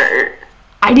have a shirt.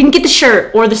 I didn't get the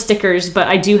shirt or the stickers, but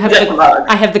I do have the mug.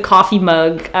 I have the coffee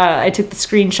mug. I took the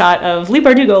screenshot of Leigh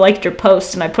Bardugo liked your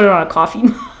post, and I put it on a coffee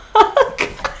mug.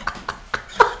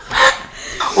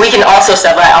 We can also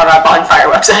sell that on our bonfire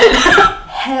website.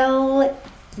 Hell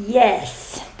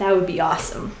yes. That would be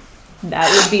awesome.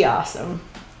 That would be awesome.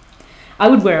 I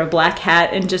would wear a black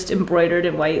hat and just embroidered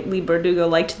in white, Leigh Bardugo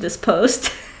liked this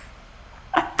post.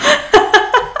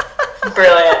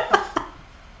 Brilliant.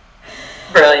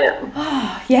 Brilliant.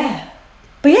 Yeah.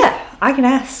 But yeah, I can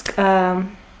ask.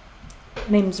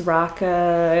 Name's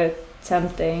Raka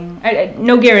something.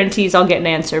 No guarantees I'll get an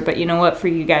answer, but you know what? For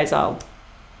you guys, I'll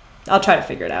try to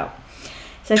figure it out.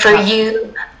 So for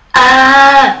you,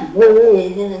 I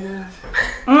will.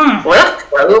 What a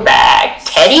throwback.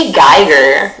 Teddy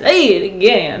Geiger. Say it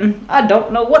again. I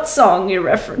don't know what song you're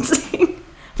referencing.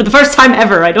 For the first time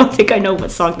ever, I don't think I know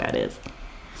what song that is.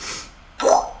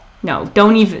 No,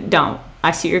 don't. I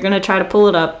see you're going to try to pull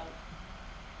it up.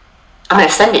 I'm going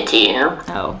to send it to you.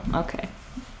 Oh, okay.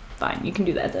 Fine, you can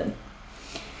do that then.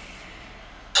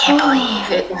 Can't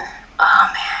believe it.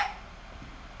 Oh, man.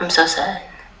 I'm so sad.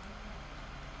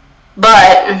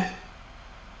 But,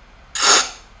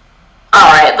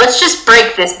 alright, let's just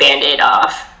break this Band-Aid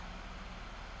off.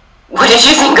 What did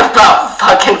you think about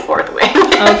fucking Fourth Wing?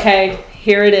 Okay,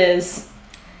 here it is.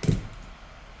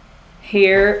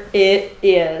 Here it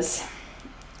is.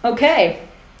 Okay,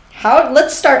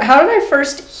 let's start. How did I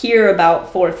first hear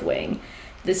about Fourth Wing?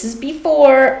 This is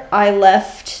before I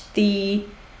left the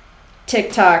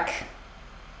TikTok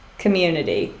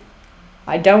community.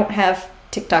 I don't have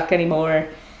TikTok anymore.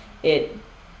 It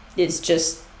is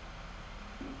just,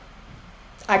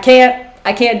 I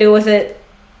can't deal with it.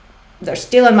 They're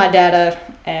stealing my data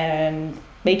and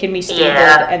making me stupid,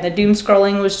 and the doom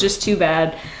scrolling was just too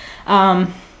bad.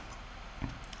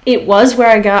 It was where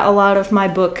I got a lot of my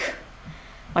book,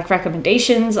 like,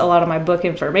 recommendations, a lot of my book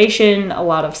information, a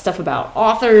lot of stuff about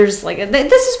authors. Like,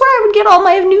 this is where I would get all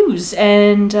my news,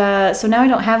 and so now I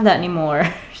don't have that anymore.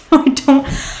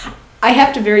 I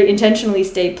have to very intentionally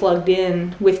stay plugged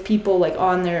in with people, like,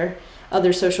 on their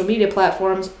other social media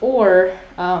platforms, or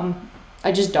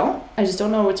I just don't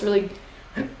know what's really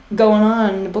going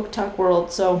on in the book talk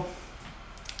world. So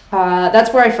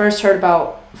that's where I first heard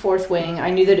about Fourth Wing. I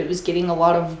knew that it was getting a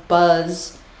lot of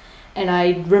buzz, and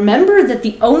I remember that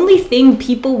the only thing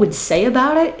people would say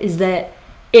about it is that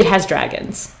it has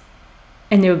dragons.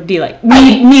 And they would be like,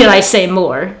 need I say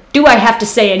more? Do I have to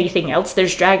say anything else?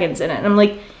 There's dragons in it. And I'm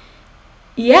like,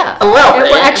 yeah.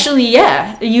 Well, actually,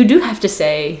 yeah. You do have to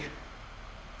say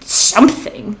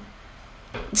something.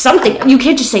 You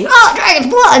can't just say, oh, dragon's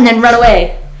blood, and then run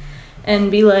away.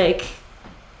 And be like,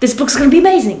 this book's going to be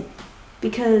amazing.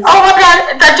 Because... Oh my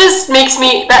god, that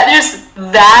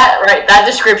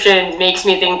description makes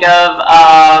me think of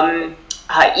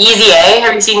Easy A.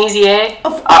 Have you seen Easy A?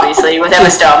 Obviously, with Emma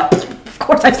Stone. Of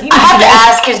course I've seen I have to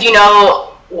ask, because, you know,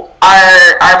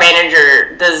 our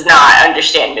manager does not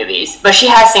understand movies, but she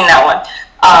has seen that one.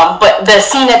 But the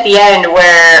scene at the end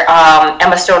where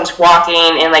Emma Stone's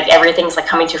walking and, like, everything's, like,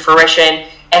 coming to fruition,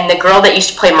 and the girl that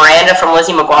used to play Miranda from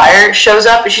Lizzie McGuire shows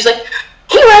up, and she's like,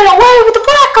 he ran away with the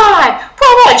black guy!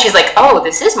 Blah, blah. And she's like, oh,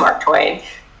 this is Mark Twain.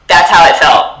 That's how it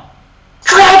felt.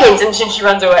 Dragons! And then she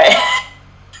runs away.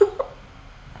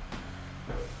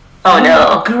 Oh,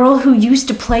 no. A girl who used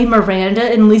to play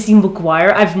Miranda in Lizzie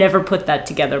McGuire? I've never put that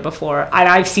together before. And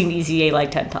I've seen Easy A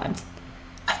like 10 times.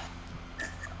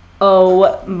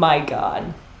 Oh, my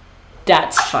God.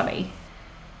 That's funny.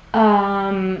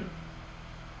 Um,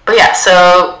 But yeah,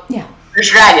 so yeah. there's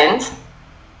dragons.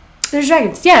 There's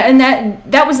dragons. Yeah, and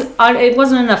that was it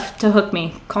wasn't enough to hook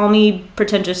me. Call me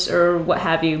pretentious or what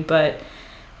have you, but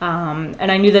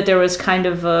and I knew that there was kind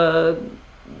of a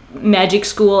magic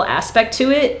school aspect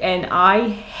to it, and I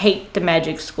hate the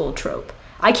magic school trope.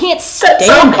 I can't stand That's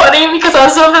so funny because I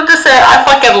was about to say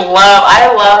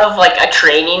I love like a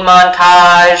training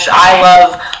montage.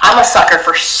 I'm a sucker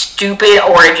for stupid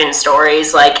origin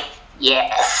stories. Like,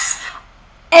 yes.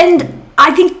 And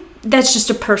I think that's just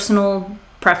a personal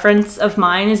preference of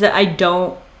mine, is that I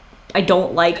don't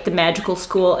like the magical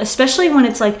school, especially when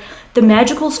it's like the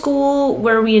magical school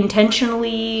where we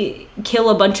intentionally kill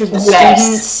a bunch of the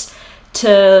students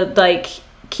to like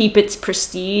keep its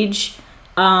prestige.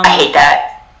 I hate that.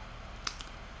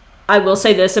 I will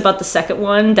say this about the second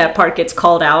one: that part gets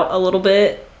called out a little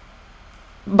bit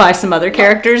by some other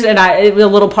characters, and a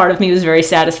little part of me was very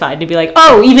satisfied to be like,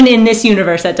 oh, even in this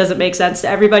universe that doesn't make sense to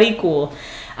everybody. Cool.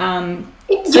 Right,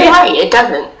 it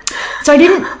doesn't. So I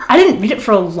didn't read it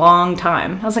for a long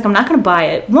time. I was like, I'm not gonna buy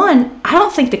it. One, I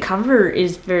don't think the cover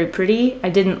is very pretty. I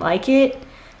didn't like it,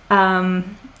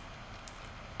 and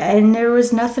there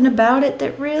was nothing about it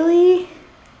that really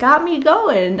got me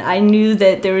going. I knew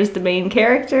that there was the main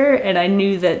character, and I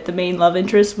knew that the main love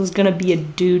interest was gonna be a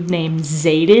dude named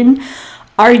Xaden.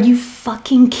 Are you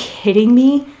fucking kidding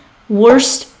me?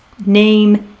 Worst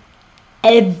name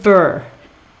ever.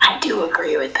 I do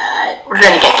agree with that. We're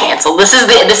gonna get canceled. This is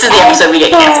the episode we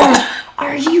get canceled.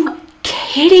 Are you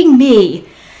kidding me?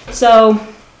 So,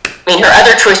 I mean, her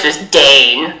other choice was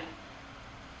Dane.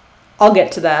 I'll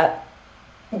get to that.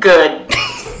 Good.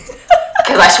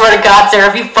 Because I swear to God, Sarah,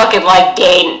 if you fucking like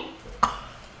Dane,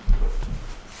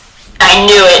 I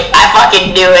knew it. I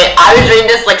fucking knew it. I was reading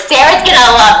this like, Sarah's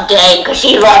gonna love Dane because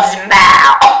she loves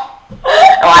Mal.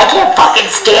 Oh, I can't fucking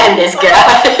stand this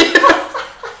guy.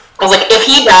 I was like, if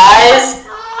he dies,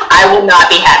 I will not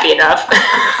be happy enough.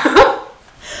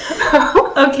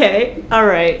 Okay,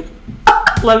 alright.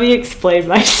 Let me explain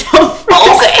myself.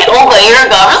 Okay, here it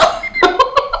goes.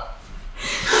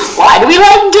 Why do we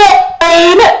like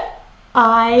Dane?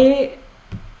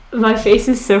 My face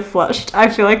is so flushed. I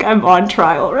feel like I'm on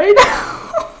trial right now.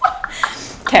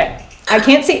 Okay, I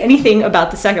can't say anything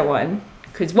about the second one,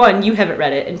 because one, you haven't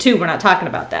read it, and two, we're not talking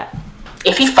about that.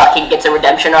 If he fucking gets a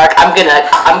redemption arc, I'm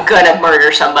gonna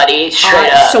murder somebody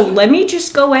straight up. So let me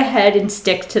just go ahead and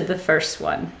stick to the first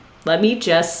one. Let me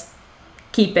just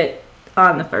keep it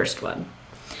on the first one.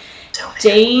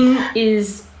 Dane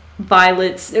is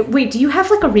Violet's... Wait, do you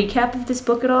have like a recap of this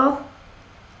book at all?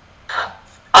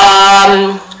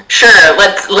 Sure.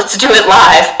 Let's do it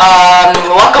live.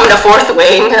 Welcome to Fourth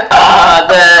Wing.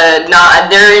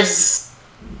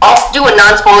 I'll do a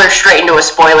non-spoiler straight into a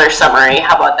spoiler summary.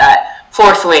 How about that?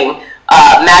 Fourth Wing,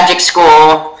 magic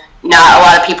school. Not a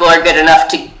lot of people are good enough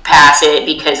to pass it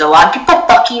because a lot of people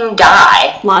fucking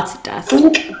die. Lots of deaths.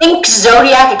 Think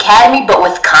Zodiac Academy, but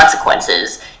with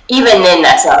consequences. Even then,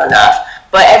 that's not enough.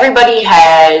 But everybody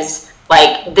has,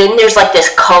 like, then there's like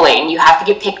this culling. You have to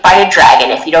get picked by a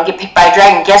dragon. If you don't get picked by a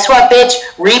dragon, guess what, bitch?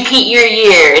 Repeat your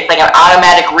year. It's like an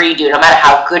automatic redo. No matter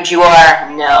how good you are,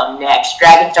 no, next.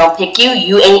 Dragons don't pick you,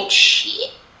 you ain't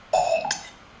shit.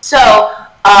 So,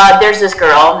 there's this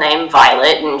girl named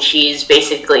Violet, and she's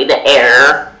basically the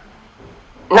heir.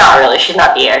 Not really, she's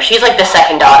not the heir. She's like the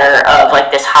second daughter of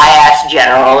like this high-ass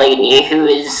general lady who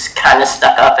is kind of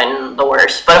stuck up and the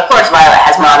worst. But of course Violet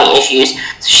has mommy issues,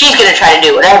 so she's going to try to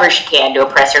do whatever she can to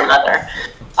oppress her mother.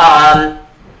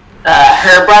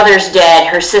 Her brother's dead,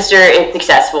 her sister is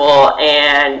successful,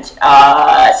 and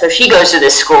so she goes to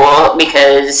this school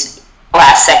because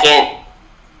last second,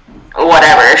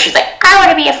 whatever, she's like, I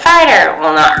want to be a fighter.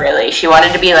 Well, not really. She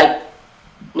wanted to be like,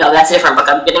 no, that's a different book.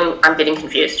 I'm getting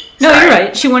confused. Sorry. No, you're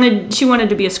right. She wanted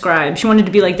to be a scribe. She wanted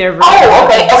to be like their version of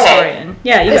a historian.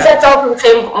 Yeah, you got that's all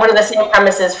one of the same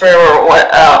premises for one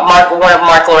of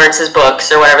Mark Lawrence's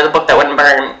books or whatever, the book that wouldn't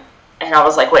burn. And I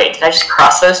was like, wait, did I just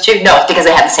cross those two? No, it's because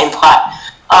they had the same plot.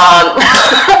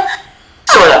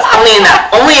 Sort of. Only in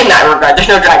that regard. There's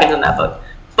no dragons in that book.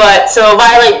 But so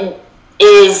Violet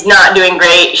is not doing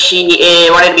great. She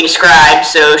wanted to be a scribe,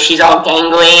 so she's all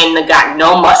gangly and got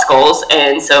no muscles,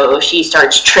 and so she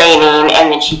starts training,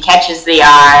 and then she catches the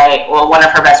eye. Well, one of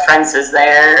her best friends is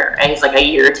there, and he's like a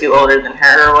year or two older than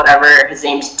her or whatever. His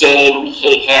name's Dane. We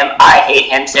hate him. I hate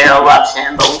him. Sarah loves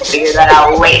him, but we'll figure that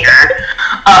out later.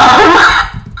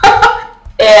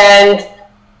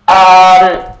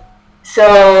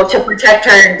 So to protect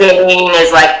her, Dane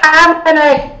is like, I'm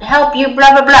gonna help you,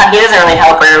 blah, blah, blah. He doesn't really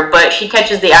help her, but she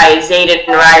catches the eye of Xaden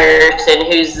Ryerson,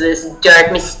 who's this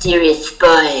dark, mysterious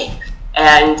boy.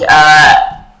 And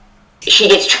she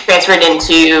gets transferred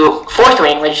into Fourth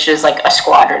Wing, which is like a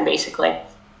squadron, basically.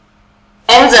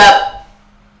 Ends up,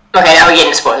 okay, now we're getting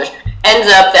into spoilers. Ends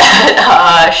up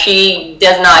that she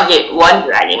does not get one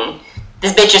dragon.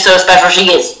 This bitch is so special, she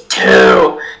gets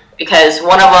two. Because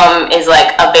one of them is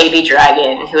like a baby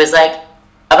dragon who is like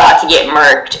about to get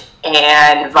murked,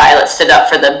 and Violet stood up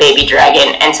for the baby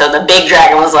dragon, and so the big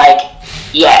dragon was like,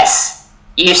 yes,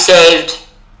 you saved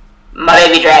my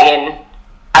baby dragon,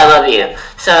 I love you.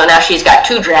 So now she's got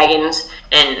two dragons,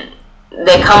 and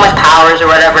they come with powers or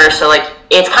whatever, so like,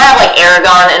 it's kind of like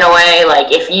Aragon in a way.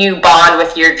 Like, if you bond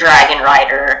with your dragon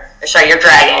rider, your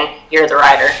dragon, you're the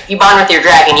rider. If you bond with your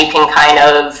dragon, you can kind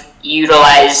of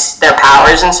utilize their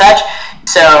powers and such.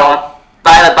 So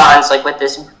Violet bonds like with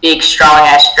this big strong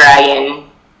ass dragon,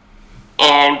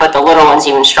 but the little one's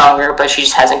even stronger, but she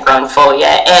just hasn't grown full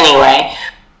yet. Anyway,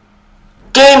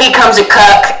 Dane becomes a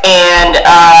cuck, and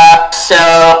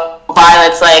so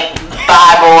Violet's like,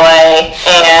 bye boy,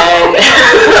 and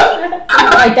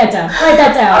Write that down.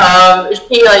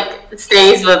 She like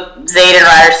stays with Xaden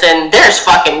Ryerson. There's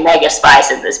fucking mega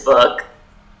spice in this book.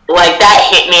 Like, that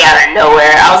hit me out of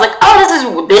nowhere. I was like,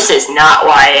 oh, this is not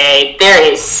YA. There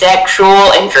is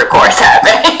sexual intercourse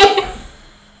happening.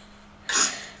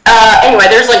 Anyway,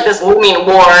 there's like this looming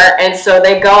war, and so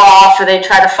they go off, or they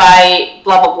try to fight,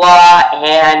 blah, blah, blah,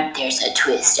 and there's a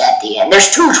twist at the end.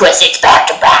 There's two twists. It's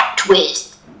back-to-back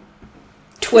twist.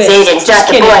 Xaden's not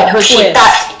the boy who she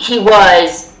thought he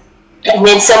was, and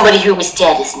then somebody who was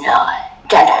dead is not.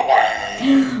 Dun, dun,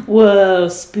 dun. Whoa,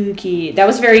 spooky. That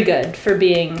was very good for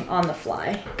being on the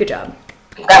fly. Good job.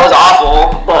 That was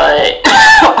awful, but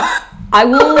I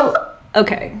will...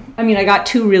 Okay. I mean, I got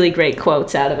two really great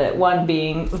quotes out of it. One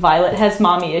being, Violet has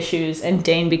mommy issues and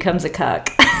Dane becomes a cuck.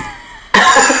 That's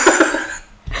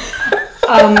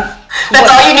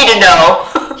all you need to know.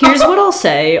 Here's what I'll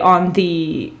say on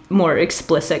the more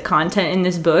explicit content in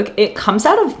this book. It comes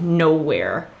out of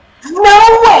nowhere.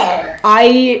 Nowhere!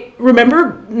 I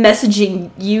remember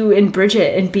messaging you and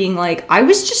Bridget and being like, I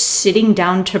was just sitting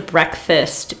down to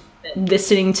breakfast,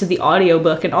 listening to the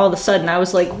audiobook, and all of a sudden I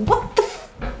was like,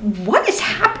 what is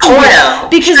happening? Porno.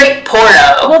 Because, straight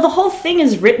porno. Well, the whole thing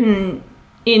is written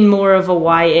in more of a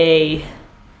YA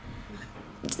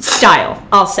style,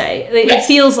 I'll say. It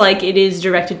feels like it is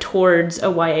directed towards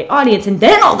a YA audience, and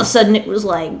then all of a sudden it was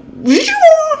like,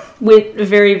 went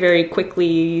very, very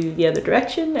quickly the other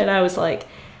direction, and I was like,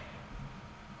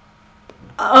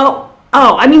 oh,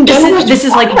 I mean, this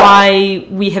is like why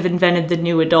we have invented the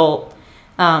new adult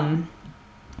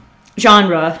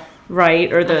genre,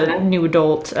 right? Or the new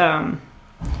adult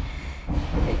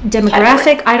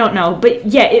demographic, I don't know, but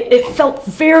yeah, it felt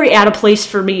very out of place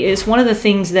for me. Is one of the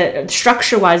things that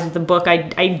structure-wise of the book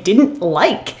I didn't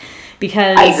like,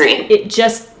 because I agree. It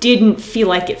just didn't feel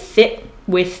like it fit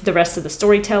with the rest of the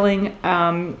storytelling.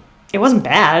 It wasn't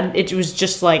bad, it was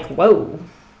just like, whoa.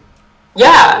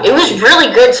 Yeah, it was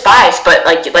really good spice, but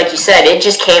like you said, it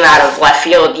just came out of left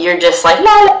field. You're just like,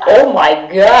 no, oh my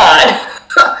god.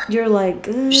 You're like,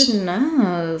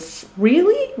 goodness,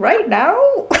 really? Right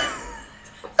now?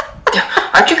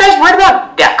 Aren't you guys worried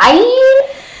about dying?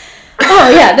 Oh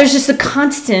yeah, there's just a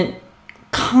constant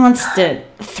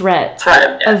threat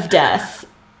of death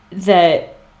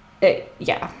that,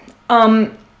 yeah.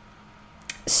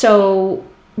 So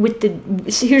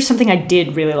here's something I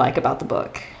did really like about the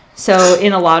book. So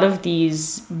in a lot of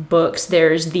these books,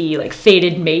 there's the like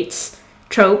fated mates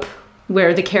trope,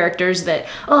 where the characters that,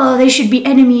 they should be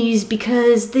enemies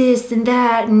because this and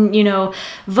that, and, you know,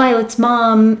 Violet's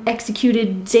mom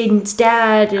executed Xaden's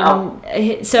dad,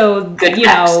 and so, good you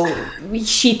know,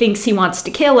 she thinks he wants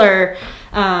to kill her,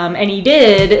 and he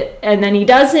did, and then he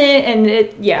doesn't,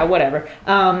 and whatever.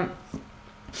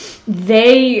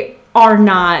 They are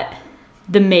not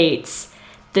the mates.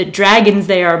 The dragons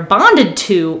they are bonded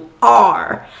to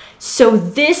are. So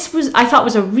this I thought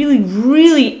was a really,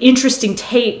 really interesting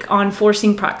take on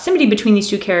forcing proximity between these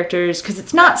two characters, because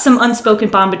it's not some unspoken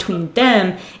bond between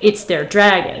them, it's their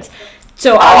dragons.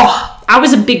 So I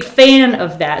was a big fan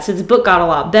of that. So the book got a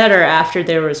lot better after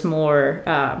there was more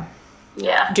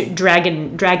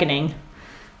dragoning.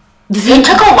 It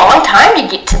took a long time to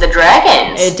get to the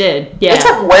dragons. It did, yeah. It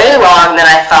took way long than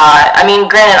I thought. I mean,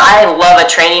 granted, I love a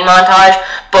training montage,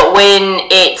 but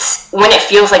when it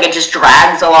feels like it just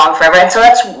drags along forever, and so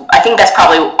I think that's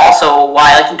probably also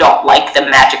why you don't like the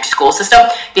magic school system,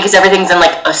 because everything's in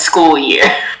like a school year.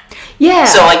 Yeah.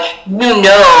 So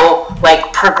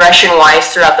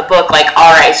progression-wise throughout the book,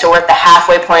 all right, so we're at the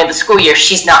halfway point of the school year.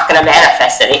 She's not going to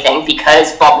manifest anything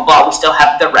because blah, blah, blah. We still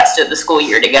have the rest of the school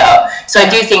year to go. So I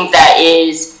do think that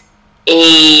is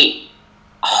a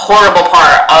horrible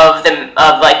part of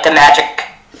the magic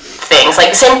things.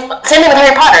 Like same thing with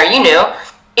Harry Potter. You knew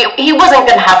he wasn't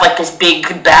gonna have like this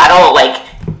big battle like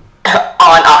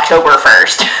on October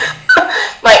 1st.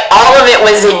 Like all of it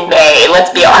was in May.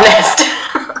 Let's be honest.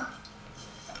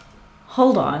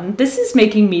 Hold on, this is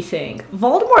making me think.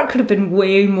 Voldemort could have been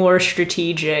way more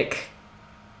strategic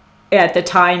at the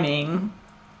timing.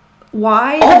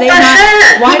 Why do they not?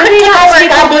 Sure. Why do they not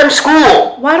take over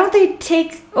school? Why don't they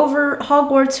take over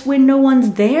Hogwarts when no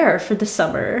one's there for the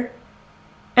summer,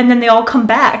 and then they all come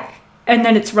back, and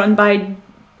then it's run by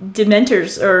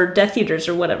Dementors or Death Eaters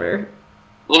or whatever?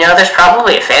 You know, there's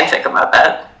probably a fanfic about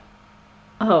that.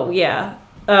 Oh yeah.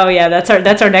 That's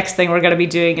our next thing we're gonna be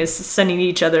doing is sending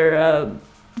each other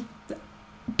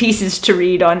pieces to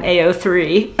read on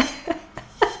AO3.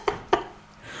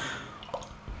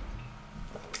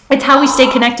 It's how we stay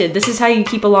connected. This is how you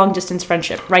keep a long distance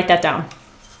friendship. Write that down.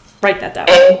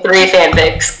 AO3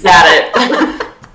 fanfics. Got it.